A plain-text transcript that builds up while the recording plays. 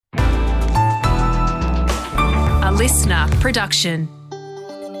listener production.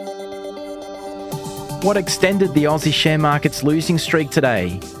 What extended the Aussie share market's losing streak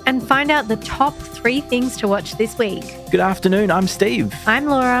today? And find out the top 3 things to watch this week. Good afternoon, I'm Steve. I'm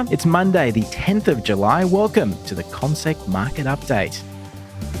Laura. It's Monday, the 10th of July. Welcome to the CommSec Market Update.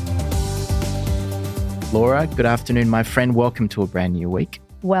 Laura, good afternoon, my friend. Welcome to a brand new week.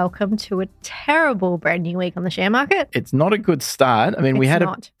 Welcome to a terrible brand new week on the share market. It's not a good start. I mean, we had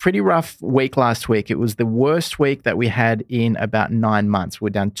a pretty rough week last week. It was the worst week that we had in about 9 months.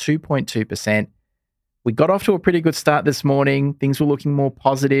 We're down 2.2%. We got off to a pretty good start this morning. Things were looking more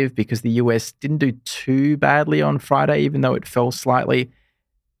positive because the US didn't do too badly on Friday, even though it fell slightly.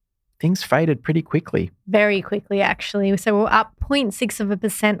 Things faded pretty quickly. Very quickly, actually. So we're up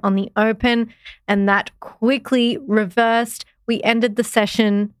 0.6% on the open, and that quickly reversed. We ended the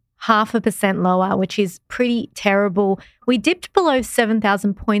session 0.5% lower, which is pretty terrible. We dipped below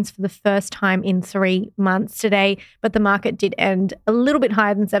 7,000 points for the first time in 3 months today, but the market did end a little bit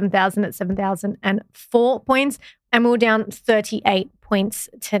higher than 7,000 at 7,004 points, and we were down 38 points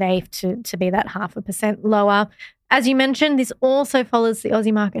today to be that 0.5% lower. As you mentioned, this also follows the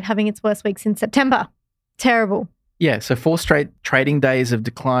Aussie market having its worst week since September. Terrible. Yeah, so 4 straight trading days of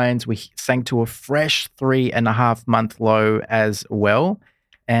declines. We sank to a fresh 3.5-month low as well.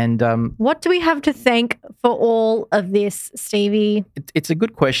 And what do we have to thank for all of this, Stevie? It's a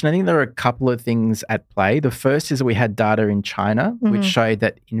good question. I think there are a couple of things at play. The first is that we had data in China, which showed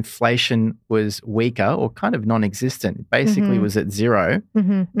that inflation was weaker or kind of non-existent. It basically was at zero.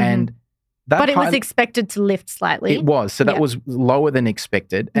 And but it was expected to lift slightly. It was. So that was lower than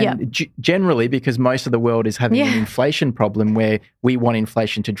expected. And generally, because most of the world is having an inflation problem where we want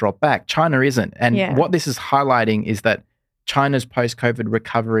inflation to drop back, China isn't. And what this is highlighting is that China's post-COVID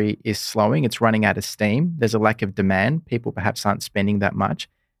recovery is slowing. It's running out of steam. There's a lack of demand. People perhaps aren't spending that much.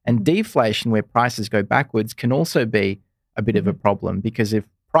 And deflation, where prices go backwards, can also be a bit of a problem, because if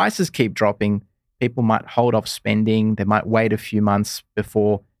prices keep dropping, people might hold off spending. They might wait a few months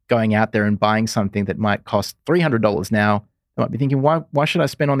before going out there and buying something that might cost $300 now. They might be thinking, why should I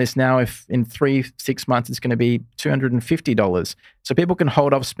spend on this now if in 3-6 months it's going to be $250? So people can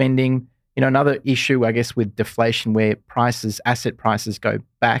hold off spending. You know, another issue, I guess, with deflation where asset prices go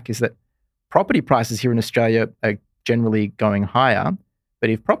back is that property prices here in Australia are generally going higher. But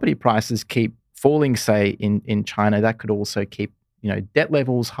if property prices keep falling, say, in China, that could also keep, debt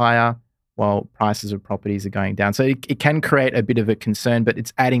levels higher while prices of properties are going down. So it can create a bit of a concern, but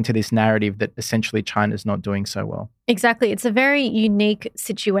it's adding to this narrative that essentially China's not doing so well. Exactly. It's a very unique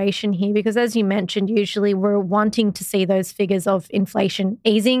situation here because, as you mentioned, usually we're wanting to see those figures of inflation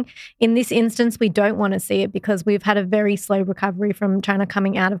easing. In this instance, we don't want to see it because we've had a very slow recovery from China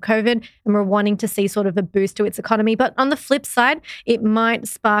coming out of COVID, and we're wanting to see sort of a boost to its economy. But on the flip side, it might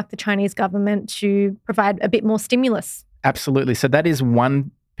spark the Chinese government to provide a bit more stimulus. Absolutely. So that is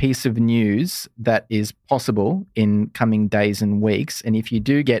one piece of news that is possible in coming days and weeks. And if you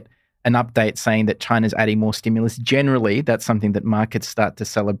do get an update saying that China's adding more stimulus, generally that's something that markets start to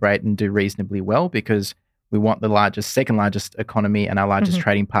celebrate and do reasonably well, because we want the second largest economy and our largest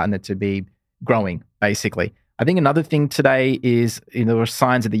trading partner to be growing, basically. I think another thing today is there are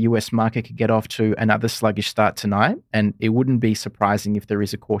signs that the US market could get off to another sluggish start tonight. And it wouldn't be surprising if there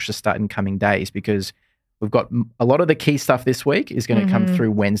is a cautious start in coming days, because we've got a lot of the key stuff this week is going to come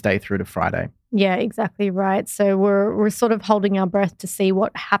through Wednesday through to Friday. Yeah, exactly right. So we're sort of holding our breath to see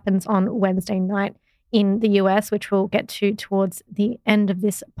what happens on Wednesday night in the US, which we'll get to towards the end of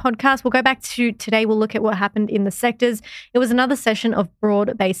this podcast. We'll go back to today. We'll look at what happened in the sectors. It was another session of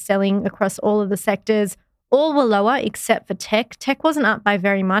broad-based selling across all of the sectors. All were lower except for tech. Tech wasn't up by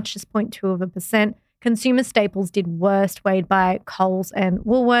very much, just 0.2%. Consumer staples did worst, weighed by Coles and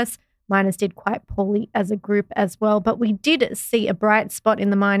Woolworths. Miners did quite poorly as a group as well, but we did see a bright spot in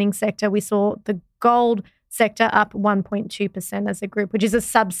the mining sector. We saw the gold sector up 1.2% as a group, which is a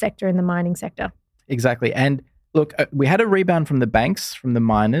subsector in the mining sector. Exactly. And look, we had a rebound from the banks, from the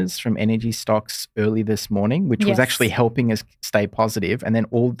miners, from energy stocks early this morning, which was actually helping us stay positive. And then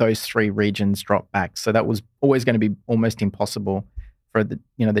all those 3 regions dropped back. So that was always going to be almost impossible for the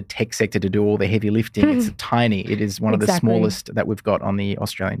tech sector to do all the heavy lifting. It's tiny. It is one of the smallest that we've got on the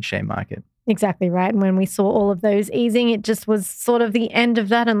Australian share market. Exactly right. And when we saw all of those easing, it just was sort of the end of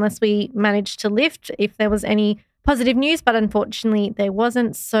that unless we managed to lift if there was any positive news. But unfortunately, there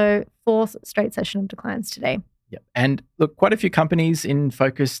wasn't. So 4th straight session of declines today. Yep. And look, quite a few companies in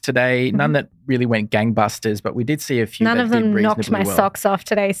focus today, none that really went gangbusters, but we did see a few None that of them did knocked my socks off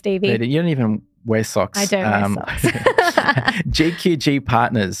today, Stevie. You don't even wear socks. I don't wear socks. GQG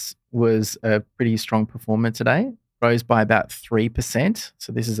Partners was a pretty strong performer today. rose by about 3%.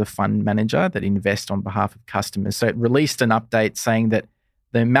 So this is a fund manager that invests on behalf of customers. So it released an update saying that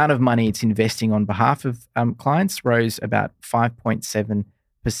the amount of money it's investing on behalf of clients rose about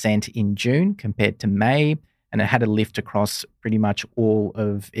 5.7% in June compared to May. And it had a lift across pretty much all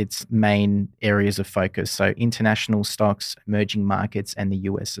of its main areas of focus. So international stocks, emerging markets, and the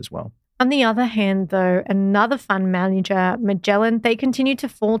US as well. On the other hand, though, another fund manager, Magellan, they continued to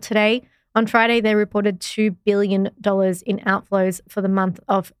fall today. On Friday, they reported $2 billion in outflows for the month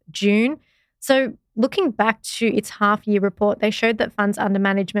of June. So looking back to its half-year report, they showed that funds under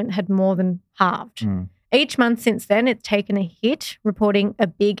management had more than halved. Each month since then, it's taken a hit, reporting a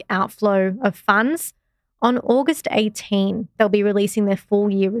big outflow of funds. On August 18, they'll be releasing their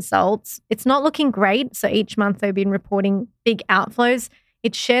full-year results. It's not looking great, so each month they've been reporting big outflows.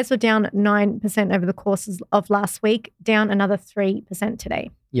 Its shares were down 9% over the course of last week, down another 3%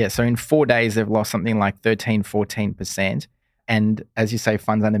 today. Yeah, so in 4 days, they've lost something like 14%. And as you say,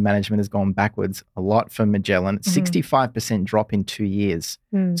 funds under management has gone backwards a lot for Magellan. 65% drop in 2 years.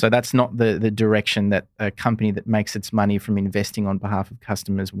 So that's not the direction that a company that makes its money from investing on behalf of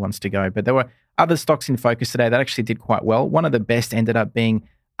customers wants to go. But there were other stocks in focus today that actually did quite well. One of the best ended up being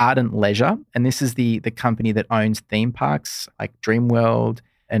Ardent Leisure, and this is the company that owns theme parks like Dreamworld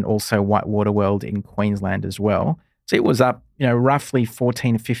and also Whitewater World in Queensland as well. So it was up, roughly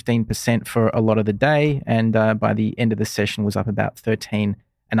 14-15% for a lot of the day, and by the end of the session was up about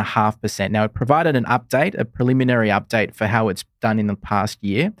 13.5%. Now, it provided an update, a preliminary update for how it's done in the past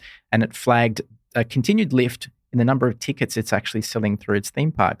year, and it flagged a continued lift in the number of tickets it's actually selling through its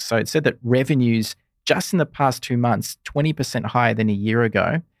theme parks. So it said that revenues just in the past 2 months, 20% higher than a year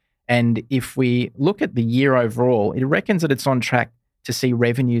ago. And if we look at the year overall, it reckons that it's on track to see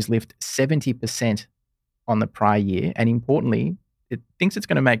revenues lift 70% on the prior year. And importantly, it thinks it's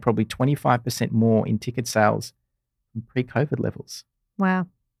going to make probably 25% more in ticket sales from pre-COVID levels. Wow.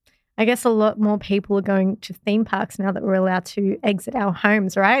 I guess a lot more people are going to theme parks now that we're allowed to exit our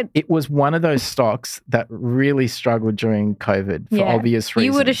homes, right? It was one of those stocks that really struggled during COVID for obvious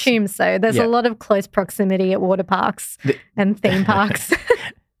reasons. You would assume so. There's a lot of close proximity at water parks and theme parks.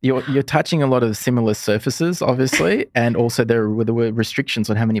 You're touching a lot of similar surfaces, obviously, and also there were restrictions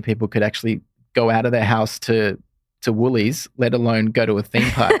on how many people could actually go out of their house to Woolies, let alone go to a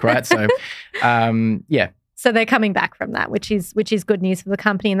theme park, right? So, So they're coming back from that, which is good news for the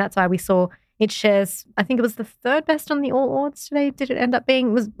company, and that's why we saw its shares. I think it was the third best on the All Ords today. Did it end up being?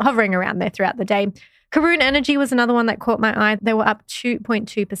 It was hovering around there throughout the day. Karoon Energy was another one that caught my eye. They were up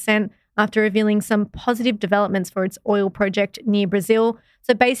 2.2% after revealing some positive developments for its oil project near Brazil.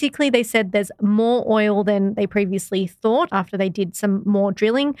 So basically, they said there's more oil than they previously thought after they did some more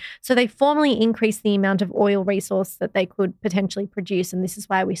drilling. So they formally increased the amount of oil resource that they could potentially produce. And this is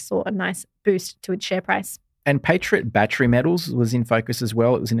why we saw a nice boost to its share price. And Patriot Battery Metals was in focus as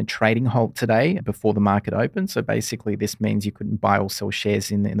well. It was in a trading halt today before the market opened. So basically, this means you couldn't buy or sell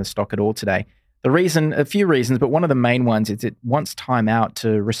shares in the stock at all today. A few reasons, but one of the main ones is it wants time out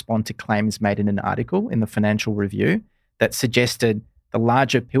to respond to claims made in an article in the Financial Review that suggested the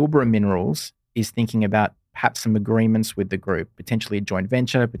larger Pilbara Minerals is thinking about perhaps some agreements with the group, potentially a joint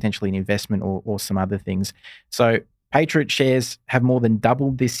venture, potentially an investment or some other things. So Patriot shares have more than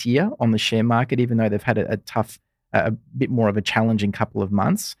doubled this year on the share market, even though they've had a bit more of a challenging couple of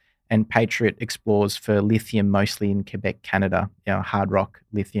months. And Patriot explores for lithium, mostly in Quebec, Canada, hard rock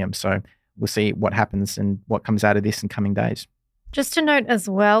lithium. So we'll see what happens and what comes out of this in coming days. Just to note as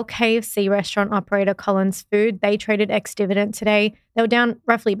well, KFC restaurant operator Collins Food, they traded ex-dividend today. They were down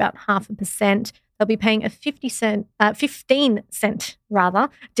roughly about 0.5%. They'll be paying a 15 cent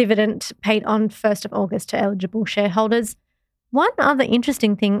dividend paid on 1st of August to eligible shareholders. One other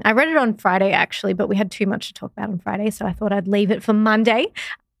interesting thing, I read it on Friday actually, but we had too much to talk about on Friday, so I thought I'd leave it for Monday.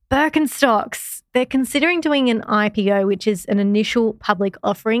 Birkenstocks, they're considering doing an IPO, which is an initial public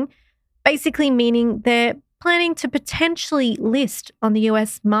offering, basically meaning they're planning to potentially list on the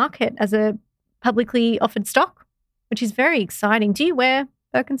US market as a publicly offered stock, which is very exciting. Do you wear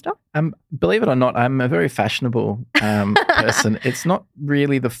Birkenstock? Believe it or not, I'm a very fashionable person. It's not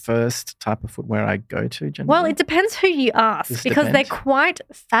really the first type of footwear I go to generally. Well, it depends who you ask because they're quite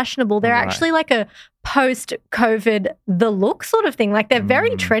fashionable. They're actually like a post-COVID the look sort of thing. Like they're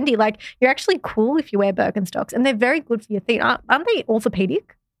very trendy. Like you're actually cool if you wear Birkenstocks and they're very good for your feet. Aren't they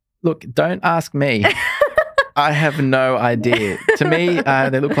orthopedic? Look, don't ask me. I have no idea. To me,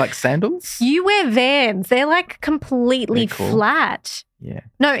 they look like sandals. You wear Vans. They're like completely flat. Yeah.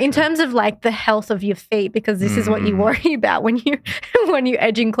 No, in terms of like the health of your feet, because this is what you worry about when you're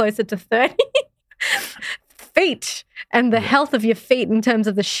edging closer to 30. feet and the health of your feet in terms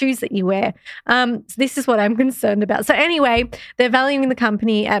of the shoes that you wear. So this is what I'm concerned about. So anyway, they're valuing the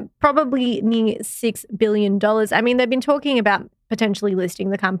company at probably near $6 billion. I mean, they've been talking about potentially listing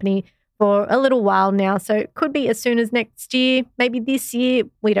the company for a little while now. So it could be as soon as next year, maybe this year.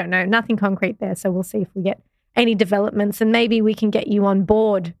 We don't know. Nothing concrete there. So we'll see if we get any developments, and maybe we can get you on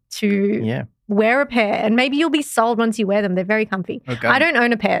board to wear a pair, and maybe you'll be sold once you wear them. They're very comfy. Okay. I don't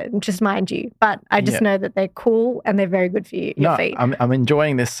own a pair, just mind you, but I just know that they're cool and they're very good for your feet. I'm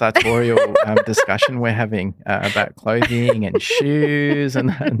enjoying this sartorial discussion we're having about clothing and shoes and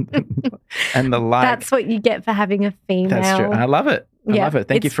the like. That's what you get for having a female. That's true. I love it. I love it.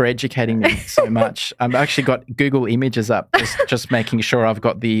 Thank you for educating me so much. I've actually got Google Images up, just making sure I've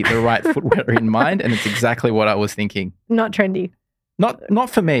got the right footwear in mind, and it's exactly what I was thinking. Not trendy. Not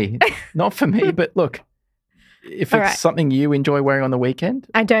for me. Not for me, but look, if it's something you enjoy wearing on the weekend.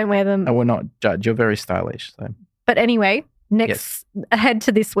 I don't wear them. I will not judge. You're very stylish. So. But anyway, ahead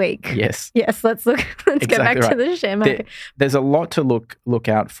to this week. Yes. Yes, let's go back to the share market. There's a lot to look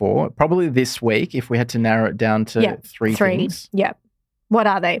out for. Probably this week, if we had to narrow it down to three things. Yeah. What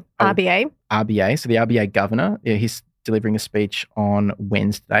are they? RBA? RBA. So the RBA governor, he's delivering a speech on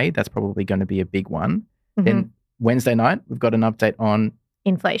Wednesday. That's probably going to be a big one. Mm-hmm. Then Wednesday night, we've got an update on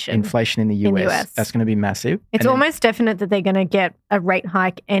inflation in the US. That's going to be massive. It's almost definite that they're going to get a rate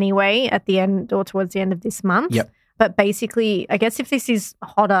hike anyway at the end or towards the end of this month. Yep. But basically, I guess if this is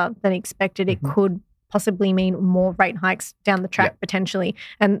hotter than expected, it could possibly mean more rate hikes down the track potentially.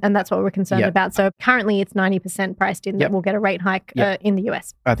 And that's what we're concerned about. So currently it's 90% priced in that we'll get a rate hike in the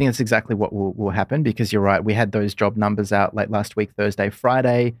US. I think that's exactly what will happen, because you're right. We had those job numbers out late last week, Thursday,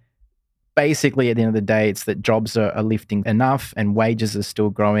 Friday. Basically, at the end of the day, it's that jobs are lifting enough and wages are still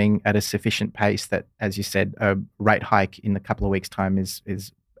growing at a sufficient pace that, as you said, a rate hike in a couple of weeks' time is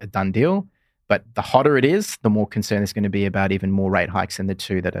a done deal. But the hotter it is, the more concern there's going to be about even more rate hikes than the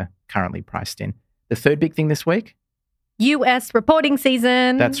two that are currently priced in. The third big thing this week? US reporting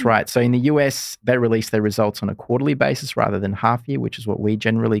season. That's right. So in the US, they release their results on a quarterly basis rather than half year, which is what we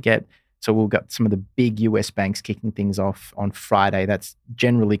generally get. So we'll get some of the big US banks kicking things off on Friday. That's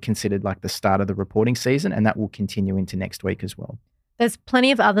generally considered like the start of the reporting season, and that will continue into next week as well. There's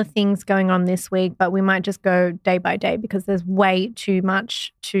plenty of other things going on this week, but we might just go day by day because there's way too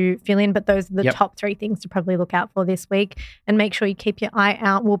much to fill in. But those are the top three things to probably look out for this week. And make sure you keep your eye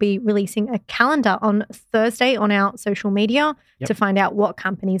out. We'll be releasing a calendar on Thursday on our social media to find out what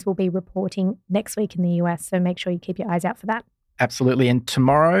companies will be reporting next week in the US. So make sure you keep your eyes out for that. Absolutely. And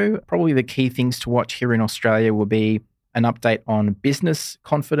tomorrow, probably the key things to watch here in Australia will be an update on business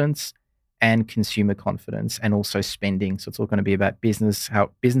confidence and consumer confidence, and also spending. So it's all going to be about business,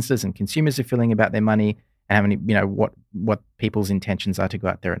 how businesses and consumers are feeling about their money, and how many, what people's intentions are to go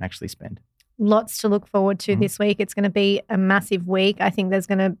out there and actually spend. Lots to look forward to this week. It's going to be a massive week. I think there's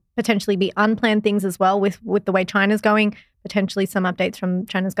going to potentially be unplanned things as well with the way China's going, potentially some updates from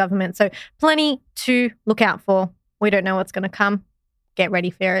China's government. So plenty to look out for. We don't know what's going to come. Get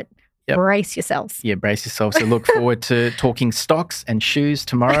ready for it. Yep. Brace yourselves. Yeah, brace yourselves. So look forward to talking stocks and shoes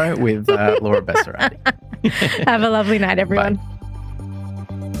tomorrow with Laura Basarati. Have a lovely night, everyone. Bye.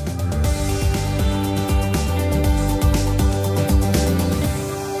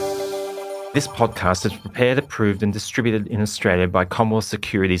 This podcast is prepared, approved and distributed in Australia by Commonwealth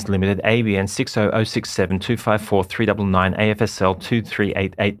Securities Limited, ABN 60067254399 AFSL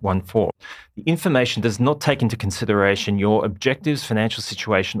 238814. The information does not take into consideration your objectives, financial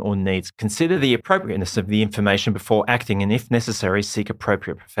situation or needs. Consider the appropriateness of the information before acting, and if necessary, seek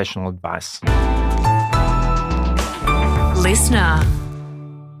appropriate professional advice. Listener.